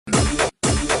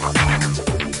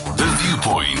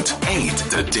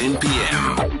after 10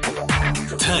 p.m.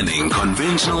 Turning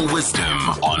conventional wisdom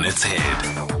on its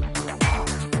head.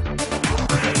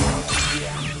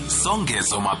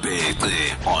 Songezo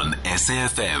Mapete on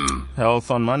SAFM.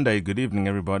 Health on Monday. Good evening,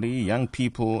 everybody. Young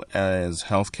people as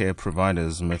healthcare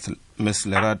providers. Miss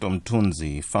Lerato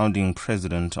Mthunzi, founding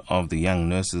president of the Young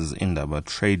Nurses Indaba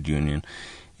trade union,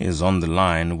 is on the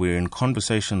line. We're in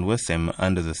conversation with them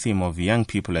under the theme of young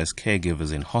people as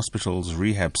caregivers in hospitals,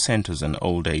 rehab centers, and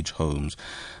old age homes.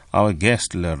 Our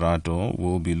guest, Lerato,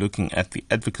 will be looking at the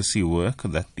advocacy work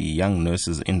that the Young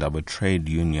Nurses Indaba trade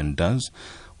union does.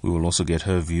 We will also get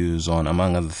her views on,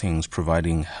 among other things,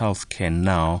 providing healthcare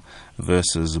now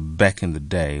versus back in the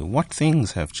day. What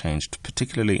things have changed,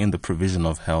 particularly in the provision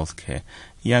of healthcare?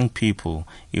 Young people,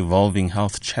 evolving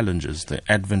health challenges, the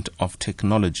advent of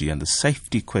technology and the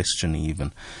safety question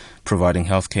even, providing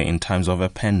healthcare in times of a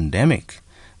pandemic.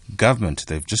 Government,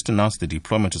 they've just announced the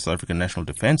deployment of South African National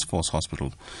Defence Force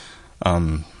Hospital.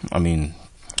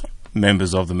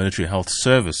 Members of the military health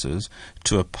services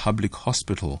to a public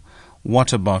hospital.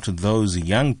 What about those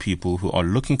young people who are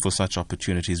looking for such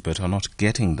opportunities but are not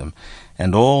getting them?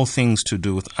 And all things to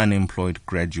do with unemployed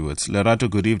graduates. Lerato,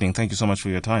 good evening. Thank you so much for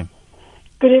your time.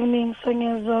 Good evening,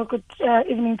 Songezo. Good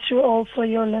evening to also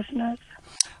your listeners.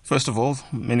 First of all,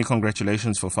 many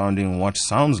congratulations for founding what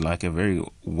sounds like a very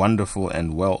wonderful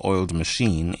and well-oiled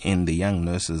machine in the Young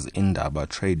Nurses Indaba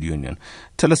trade union.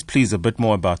 Tell us, please, a bit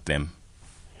more about them.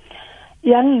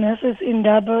 Young Nurses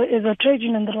Indaba is a trade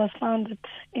union that was founded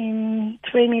in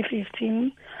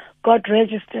 2015, got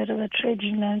registered as a trade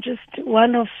union, just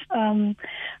one of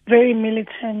very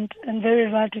militant and very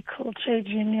radical trade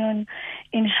union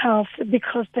in health,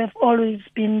 because there's always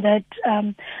been that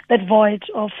void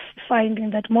of finding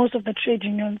that most of the trade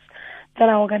unions that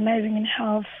are organizing in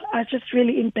health are just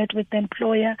really in bed with the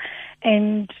employer,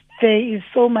 and there is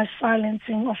so much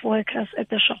silencing of workers at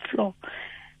the shop floor.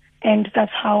 And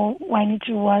that's how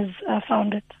YNITU was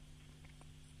founded.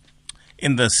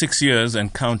 In the 6 years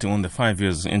and counting on the 5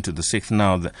 years into the sixth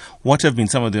now, what have been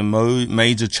some of the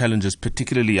major challenges,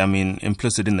 particularly,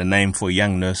 implicit in the name, for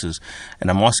young nurses?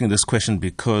 And I'm asking this question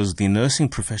because the nursing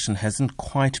profession hasn't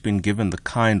quite been given the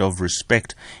kind of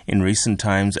respect in recent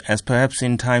times as perhaps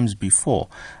in times before.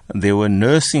 There were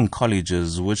nursing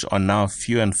colleges which are now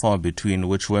few and far between,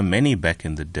 which were many back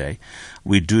in the day.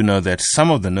 We do know that some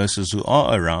of the nurses who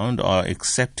are around are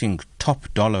accepting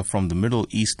top dollar from the Middle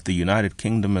East, the United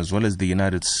Kingdom, as well as the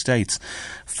United States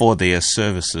for their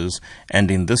services.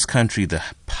 And in this country, the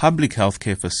public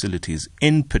healthcare facilities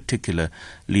in particular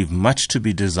leave much to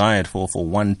be desired for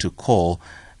one to call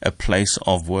a place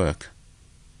of work.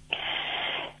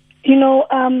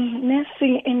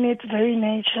 Nursing in its very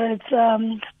nature,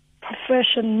 it's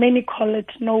profession, many call it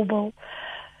noble,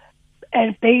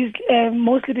 and based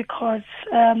mostly because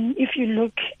if you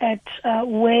look at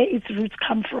where its roots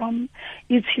come from,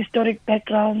 its historic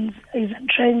backgrounds is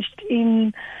entrenched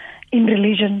in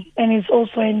religion, and is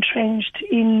also entrenched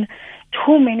in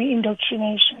too many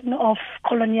indoctrination of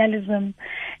colonialism.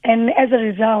 And as a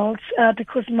result,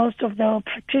 because most of the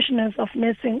practitioners of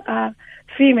nursing are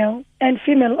female and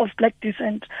female of black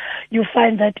descent, you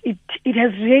find that it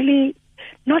has really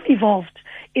not evolved.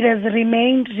 It has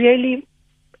remained really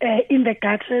in the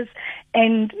gutters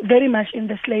and very much in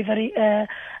the slavery era,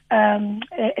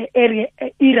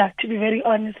 to be very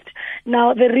honest.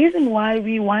 Now, the reason why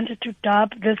we wanted to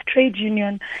dub this trade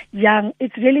union young,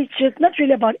 it's really just not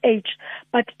really about age,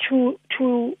 but to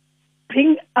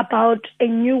bring about a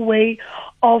new way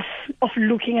of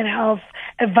looking at health,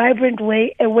 a vibrant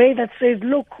way, a way that says,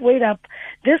 look, wait up,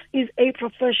 this is a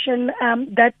profession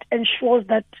that ensures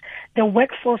that the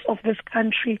workforce of this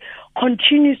country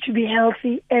continues to be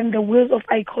healthy and the wheels of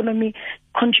our economy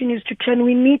continues to turn.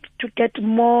 We need to get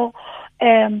more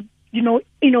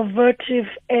innovative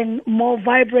and more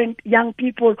vibrant young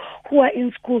people who are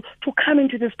in school to come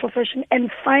into this profession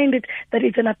and find it that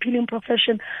it's an appealing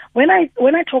profession. When I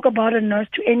talk about a nurse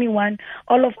to anyone,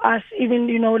 all of us, even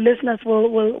listeners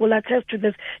will attest to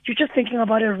this. You're just thinking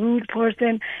about a rude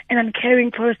person, an uncaring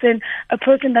person, a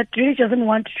person that really doesn't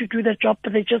want to do the job,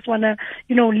 but they just want to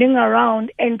linger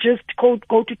around and just go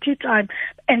to tea time.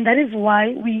 And that is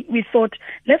why we thought,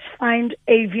 let's find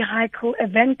a vehicle, a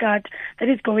vanguard that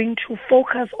is going to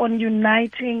focus on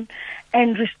uniting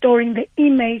and restoring the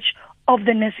image of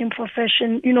the nursing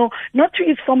profession, not to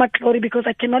its former glory, because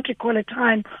I cannot recall a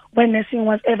time when nursing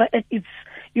was ever at its,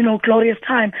 glorious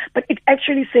time. But it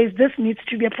actually says this needs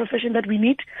to be a profession that we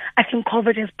need. I think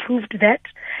COVID has proved that,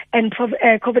 and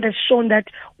COVID has shown that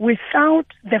without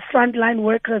the frontline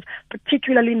workers,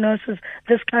 particularly nurses,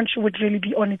 this country would really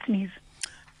be on its knees.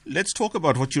 Let's talk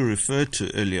about what you referred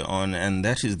to earlier on, and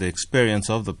that is the experience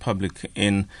of the public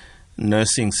in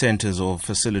nursing centers or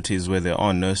facilities where there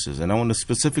are nurses. And I want to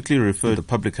specifically refer to the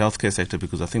public healthcare sector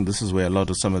because I think this is where a lot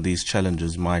of some of these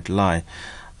challenges might lie.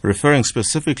 Referring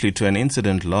specifically to an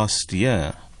incident last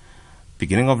year,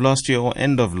 beginning of last year or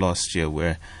end of last year,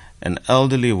 where an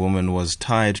elderly woman was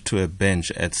tied to a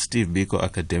bench at Steve Biko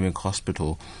Academic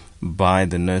Hospital by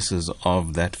the nurses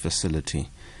of that facility.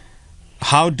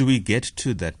 How do we get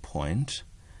to that point,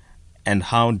 and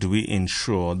how do we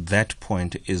ensure that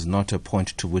point is not a point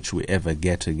to which we ever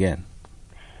get again?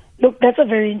 Look, that's a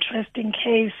very interesting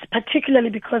case,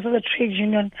 particularly because of the trade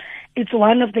union. It's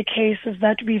one of the cases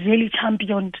that we really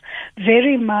championed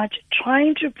very much,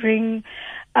 trying to bring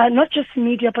not just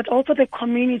media, but also the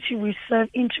community we serve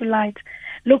into light.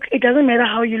 Look, it doesn't matter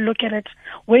how you look at it.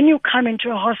 When you come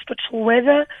into a hospital,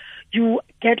 whether you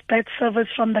get bed service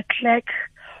from the clerk,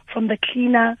 from the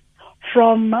cleaner,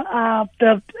 from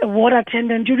the ward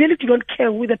attendant, you really don't care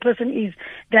who the person is.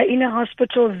 They're in a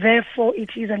hospital, therefore it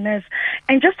is a nurse.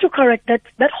 And just to correct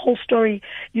that whole story,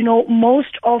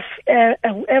 most of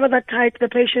whoever that tied the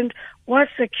patient was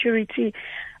security.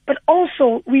 But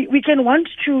also, we can want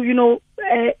to,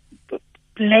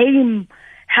 blame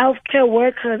healthcare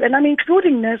workers, and I'm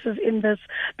including nurses in this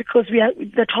because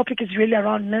the topic is really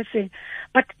around nursing.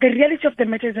 But the reality of the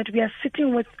matter is that we are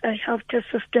sitting with a healthcare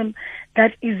system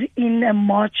that is in a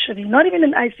mortuary, not even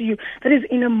an ICU, that is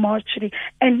in a mortuary.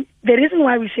 And the reason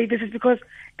why we say this is because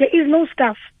there is no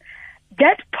staff.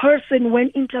 That person, when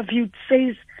interviewed,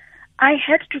 says, I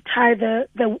had to tie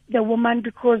the woman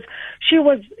because she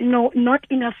was, not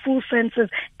in her full senses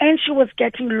and she was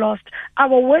getting lost.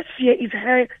 Our worst fear is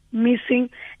her missing.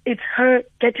 It's her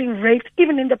getting raped,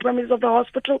 even in the premises of the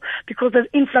hospital, because there's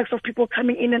influx of people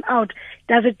coming in and out.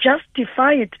 Does it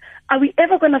justify it? Are we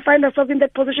ever going to find ourselves in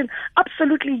that position?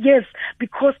 Absolutely yes,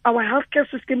 because our healthcare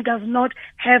system does not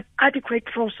have adequate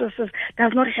processes,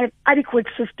 does not have adequate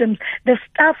systems. The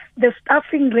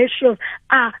staffing ratios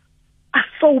are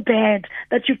so bad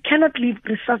that you cannot leave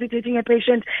resuscitating a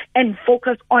patient and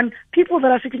focus on people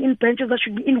that are sitting in benches that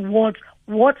should be in wards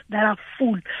that are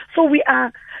full. So we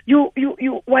are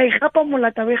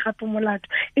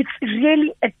it's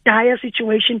really a dire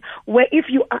situation where if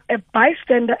you are a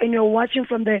bystander and you're watching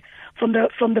from the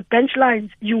bench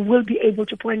lines, you will be able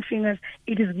to point fingers.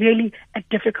 It is really a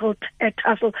difficult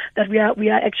tussle that we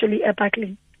are actually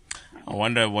battling. I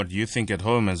wonder what you think at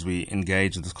home as we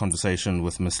engage this conversation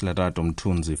with Ms. Lerato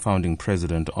Mthunzi, founding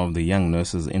president of the Young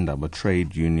Nurses Indaba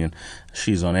Trade Union.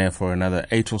 She's on air for another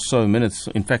 8 or so minutes.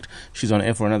 In fact, she's on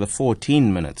air for another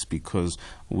 14 minutes because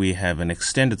we have an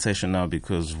extended session now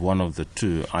because one of the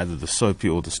two, either the soapy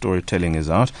or the storytelling, is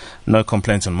out. No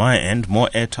complaints on my end. More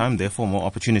airtime, therefore more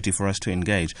opportunity for us to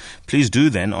engage. Please do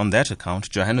then, on that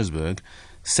account, Johannesburg,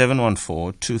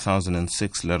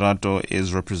 714-2006. Lerato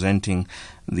is representing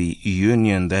the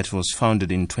union that was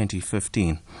founded in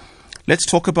 2015. Let's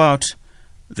talk about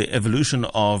the evolution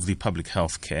of the public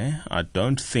health care. I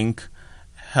don't think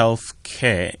health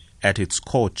care at its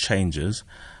core changes,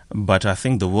 but I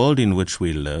think the world in which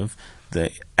we live, the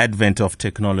advent of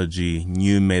technology,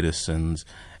 new medicines,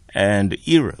 and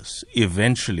eras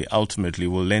eventually, ultimately,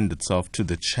 will lend itself to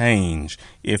the change,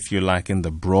 if you like, in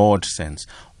the broad sense.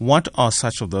 What are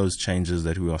such of those changes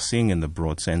that we are seeing in the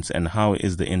broad sense, and how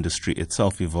is the industry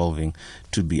itself evolving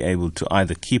to be able to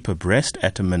either keep abreast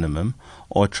at a minimum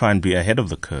or try and be ahead of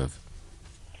the curve?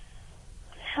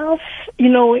 Health,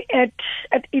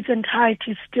 at its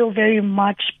entirety is still very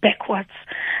much backwards,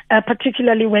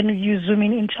 particularly when you zoom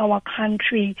into our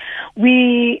country.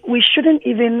 We shouldn't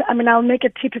even, I'll make a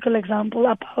typical example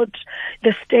about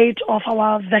the state of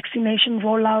our vaccination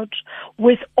rollout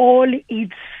with all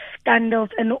its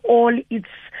scandals and all its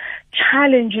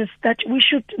challenges that we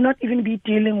should not even be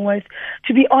dealing with.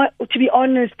 To be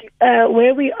honest,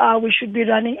 where we are, we should be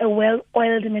running a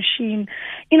well-oiled machine.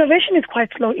 Innovation is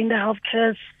quite slow in the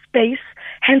healthcare space.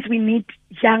 Hence, we need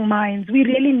young minds. We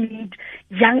really need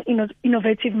young,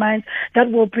 innovative minds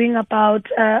that will bring about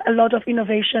a lot of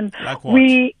innovation. Like what?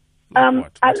 What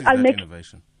is that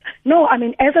innovation? No,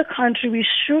 as a country, we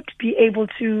should be able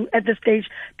to, at this stage,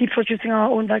 be producing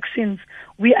our own vaccines.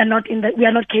 We are not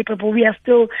capable. We are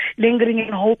still lingering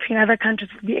and hoping other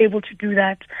countries will be able to do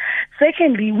that.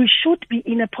 Secondly, we should be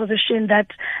in a position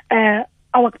that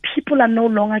our people are no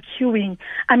longer queuing.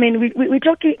 We're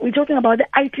talking about the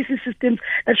ITC systems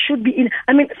that should be in.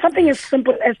 Something as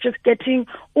simple as just getting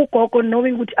ugogo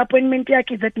knowing which appointment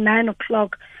is at 9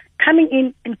 o'clock. coming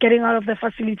in and getting out of the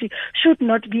facility should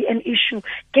not be an issue.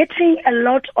 Getting a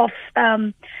lot of,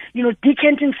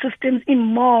 decanting systems in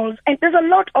malls, and there's a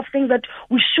lot of things that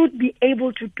we should be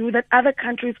able to do that other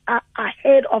countries are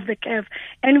ahead of the curve,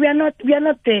 and we are not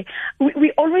there.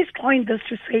 We always point this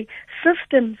to say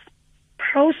systems,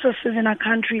 processes in our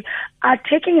country are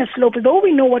taking a slow pace, though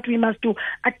we know what we must do,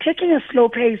 are taking a slow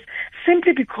pace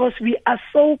simply because we are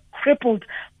so crippled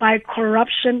by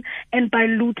corruption and by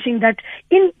looting that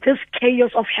in this chaos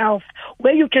of health,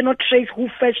 where you cannot trace who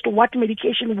fetched what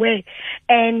medication where,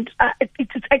 and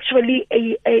it's actually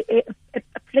a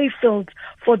play field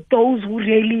for those who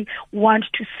really want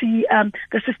to see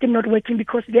the system not working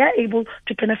because they are able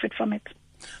to benefit from it.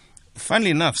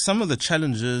 Funnily enough, some of the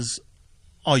challenges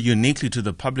are uniquely to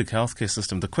the public healthcare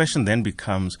system. The question then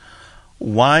becomes,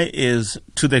 why is,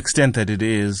 to the extent that it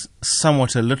is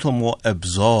somewhat a little more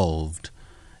absolved,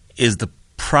 is the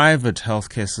private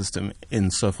healthcare system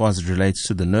insofar as it relates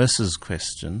to the nurses'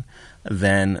 question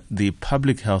than the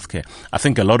public healthcare? I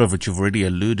think a lot of it you've already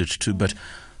alluded to, but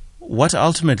what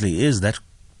ultimately is that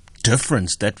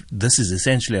difference that this is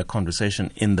essentially a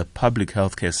conversation in the public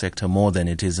healthcare sector more than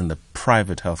it is in the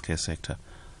private healthcare sector?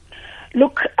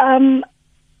 Look,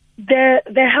 the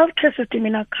healthcare system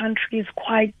in our country is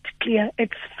quite clear.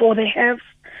 It's for the haves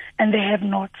and the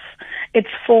have-nots. It's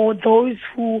for those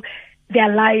who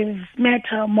their lives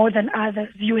matter more than others.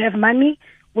 You have money,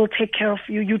 we'll take care of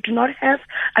you. You do not have,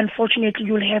 unfortunately,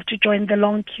 you'll have to join the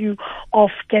long queue of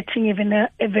getting even a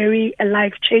very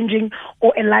life-changing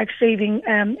or a life-saving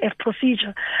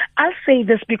procedure. I'll say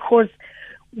this because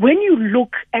when you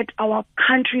look at our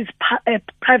country's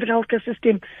private healthcare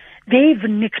system, they've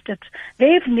nicked it.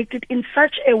 They've nicked it in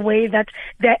such a way that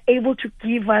they're able to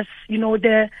give us,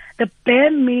 the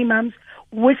bare minimums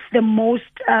with the most,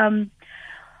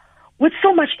 with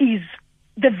so much ease.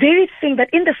 The very thing that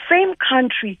in the same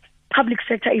country public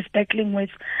sector is battling with.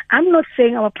 I'm not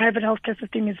saying our private healthcare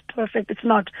system is perfect. It's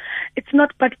not,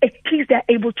 but at least they're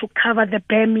able to cover the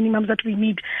bare minimums that we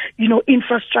need,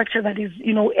 infrastructure that is,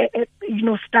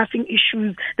 staffing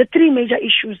issues, the three major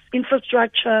issues,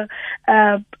 infrastructure,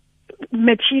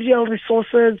 material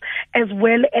resources, as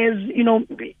well as,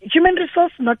 human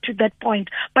resource, not to that point.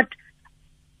 But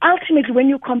ultimately, when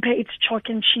you compare, it's chalk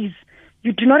and cheese.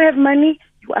 You do not have money,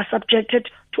 you are subjected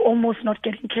to almost not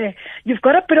getting care. You've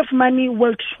got a bit of money,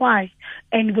 we'll try,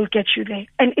 and we'll get you there.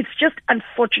 And it's just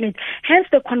unfortunate. Hence,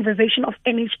 the conversation of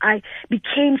NHI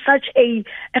became such a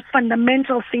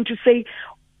fundamental thing to say,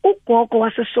 Ugogo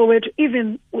was a Soweto,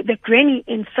 even the granny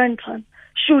in Fenton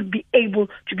should be able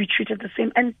to be treated the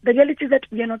same. And the reality is that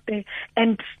we are not there.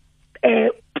 And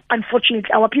unfortunately,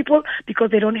 our people,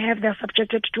 because they don't have, they're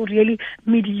subjected to really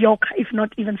mediocre, if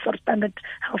not even substandard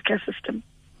healthcare system.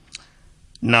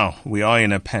 Now, we are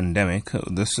in a pandemic.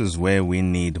 This is where we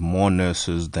need more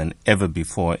nurses than ever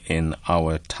before in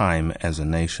our time as a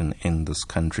nation in this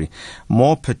country,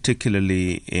 more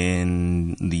particularly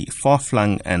in the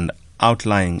far-flung and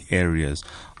outlying areas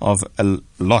of a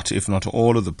lot, if not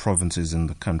all, of the provinces in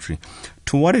the country.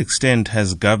 To what extent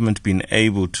has government been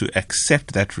able to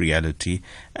accept that reality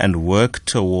and work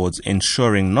towards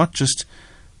ensuring not just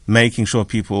making sure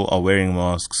people are wearing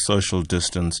masks, social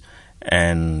distance,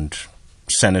 and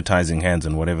sanitizing hands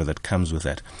and whatever that comes with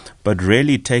that, but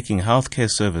really taking healthcare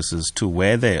services to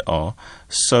where they are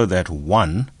so that,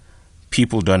 one,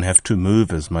 people don't have to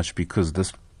move as much because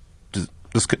this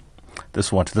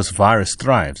virus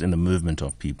thrives in the movement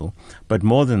of people, but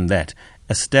more than that,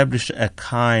 establish a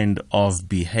kind of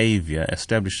behavior,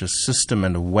 establish a system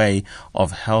and a way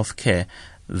of healthcare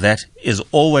that is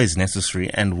always necessary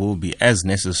and will be as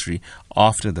necessary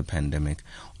after the pandemic.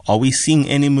 Are we seeing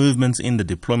any movements in the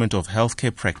deployment of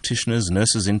healthcare practitioners,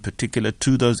 nurses in particular,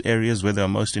 to those areas where they are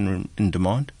most in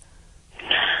demand?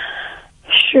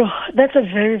 Sure. That's a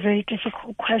very, very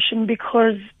difficult question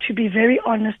because, to be very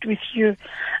honest with you,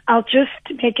 I'll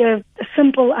just make a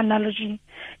simple analogy.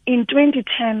 In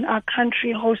 2010, our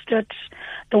country hosted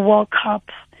the World Cup.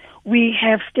 We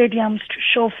have stadiums to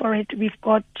show for it. We've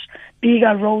got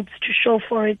bigger roads to show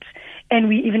for it. And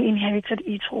we even inherited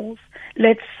e-tolls.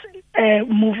 Let's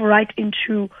move right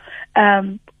into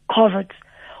COVID.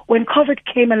 When COVID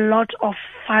came, a lot of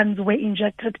funds were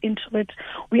injected into it.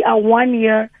 We are 1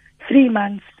 year, 3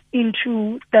 months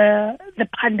into the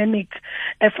pandemic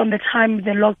from the time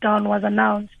the lockdown was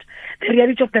announced. The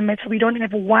reality of the matter, we don't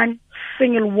have one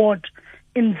single ward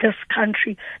in this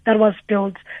country that was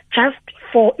built just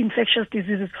for infectious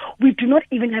diseases. We do not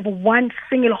even have one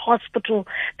single hospital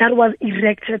that was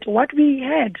erected. What we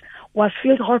had was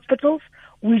field hospitals,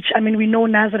 which, we know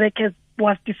Nazareth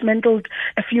was dismantled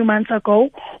a few months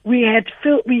ago. We had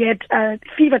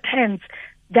fever tents.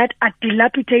 that are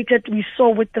dilapidated. We saw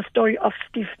with the story of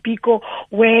Steve Biko,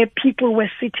 where people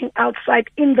were sitting outside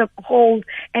in the cold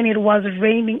and it was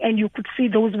raining, and you could see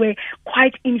those were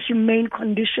quite inhumane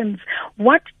conditions.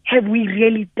 What have we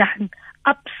really done?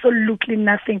 Absolutely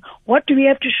nothing. What do we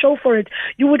have to show for it?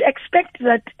 You would expect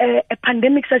that a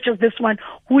pandemic such as this one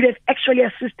would have actually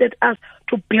assisted us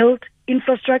to build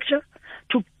infrastructure,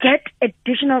 to get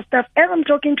additional staff. As I'm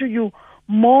talking to you,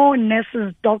 more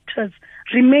nurses, doctors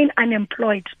remain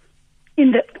unemployed.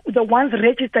 In the ones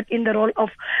registered in the role of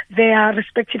their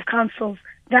respective councils,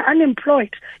 they're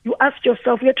unemployed. You ask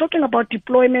yourself, we are talking about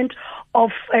deployment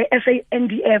of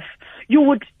SANDF. You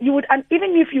would, and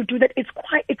even if you do that,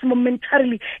 it's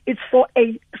momentarily, it's for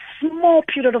a small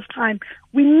period of time.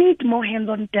 We need more hands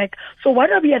on deck. So what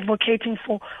are we advocating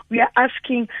for? We are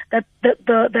asking that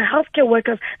the healthcare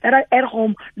workers that are at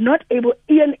home, not able,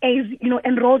 ENAs,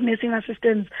 enrolled nursing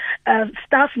assistants,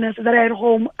 staff nurses that are at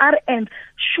home, RNs,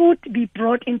 should be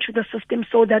brought into the system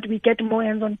so that we get more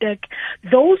hands on deck.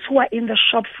 Those who are in the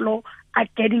shop floor are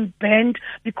getting burned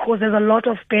because there's a lot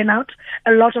of burnout.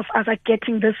 A lot of us are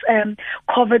getting this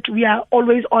COVID. We are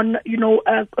always on,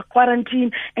 a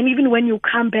quarantine, and even when you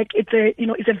come back, it's a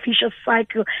vicious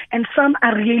cycle, and some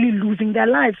are really losing their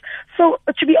lives. So,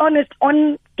 to be honest,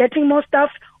 on getting more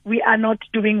staff, we are not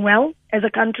doing well as a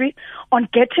country. On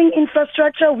getting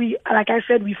infrastructure, like I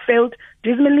said, we failed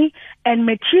dismally, and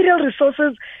material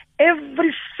resources.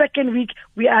 Every second week,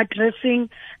 we are addressing,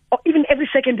 or even every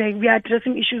second day, we are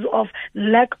addressing issues of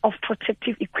lack of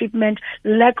protective equipment,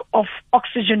 lack of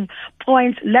oxygen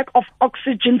points, lack of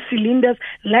oxygen cylinders,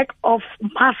 lack of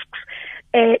masks,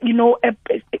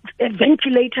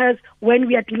 ventilators when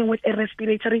we are dealing with a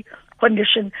respiratory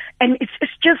condition. And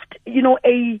it's just, we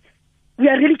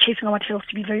are really chasing our tails,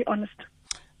 to be very honest.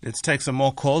 Let's take some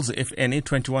more calls, if any.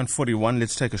 2141.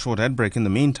 Let's take a short ad break in the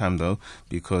meantime, though,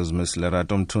 because Ms.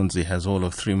 Lerato Mthunzi has all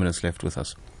of 3 minutes left with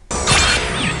us.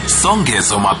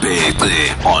 Songezo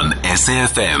Mapete on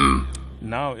SAFM.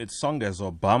 Now it's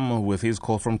Songezo Bam with his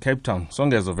call from Cape Town.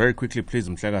 Songezo, very quickly, please,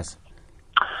 Mhlegas.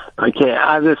 Okay,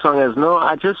 other Songezo. No,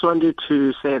 I just wanted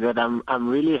to say that I'm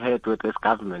really hurt with this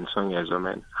government, Songezo,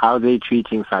 man. How they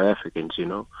treating South Africans,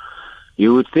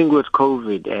 You would think with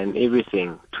COVID and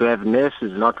everything, to have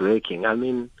nurses not working, I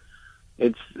mean,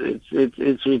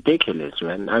 it's ridiculous,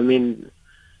 man. I mean,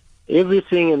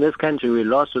 everything in this country we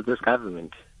lost with this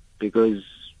government because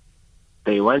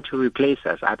they want to replace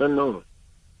us. I don't know.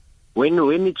 When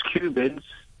it's Cubans,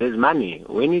 there's money.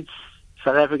 When it's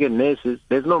South African nurses,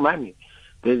 there's no money.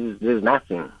 There's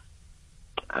nothing.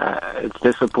 It's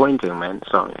disappointing, man.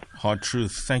 Sorry. Hard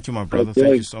truth. Thank you, my brother.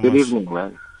 Thank you so much. Good evening,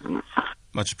 man.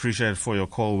 Much appreciated for your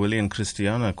call, Willie and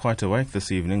Christiana. Quite awake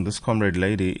this evening. This comrade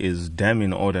lady is damn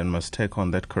in order and must take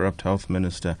on that corrupt health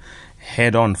minister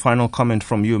head on. Final comment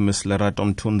from you, Ms. Lerato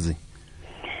Mthunzi.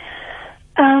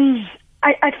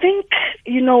 I think,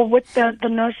 with the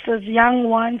nurses, young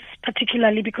ones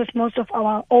particularly, because most of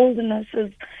our older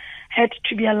nurses had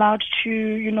to be allowed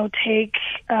to,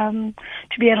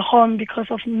 to be at home because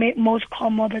of most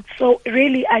comorbids. So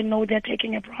really, I know they're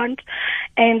taking a brunt.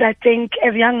 And I think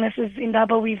as young nurses in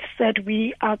Indaba, we've said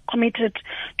we are committed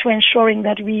to ensuring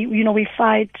that we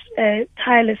fight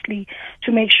tirelessly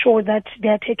to make sure that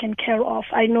they're taken care of.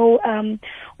 I know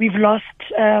we've lost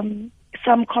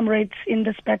some comrades in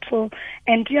this battle,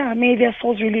 and may their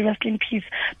souls really rest in peace.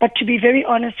 But to be very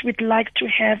honest, we'd like to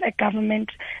have a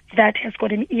government that has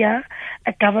got an ear,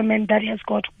 a government that has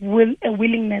got a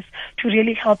willingness to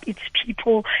really help its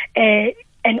people,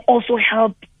 and also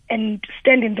help and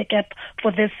stand in the gap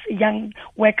for these young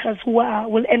workers who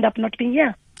will end up not being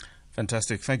here.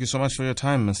 Fantastic. Thank you so much for your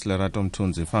time, Ms. Lerato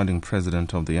Mthunzi, founding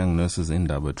president of the Young Nurses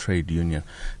Indaba Trade Union.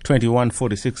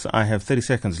 2146, I have 30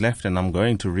 seconds left, and I'm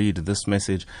going to read this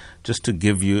message just to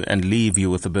give you and leave you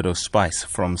with a bit of spice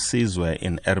from Sizwe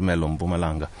in Ermelo,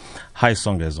 Mpumalanga. Hi,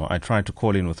 Songezo. I tried to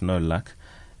call in with no luck.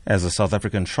 As a South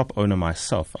African shop owner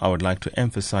myself, I would like to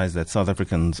emphasize that South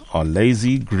Africans are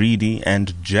lazy, greedy,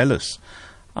 and jealous.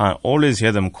 I always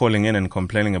hear them calling in and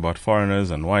complaining about foreigners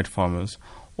and white farmers.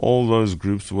 All those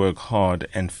groups work hard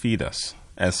and feed us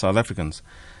as South Africans.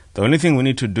 The only thing we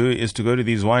need to do is to go to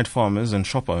these white farmers and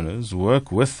shop owners,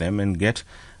 work with them and get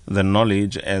the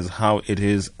knowledge as how it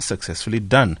is successfully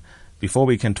done before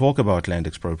we can talk about land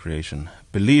expropriation.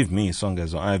 Believe me,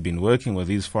 Songezo, I have been working with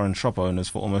these foreign shop owners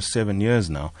for almost 7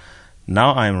 years now.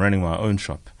 Now I am running my own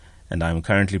shop, and I am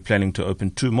currently planning to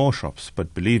open 2 more shops.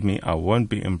 But believe me, I won't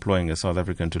be employing a South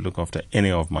African to look after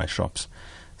any of my shops.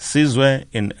 Sizwe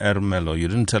in Ermelo. You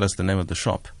didn't tell us the name of the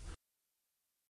shop.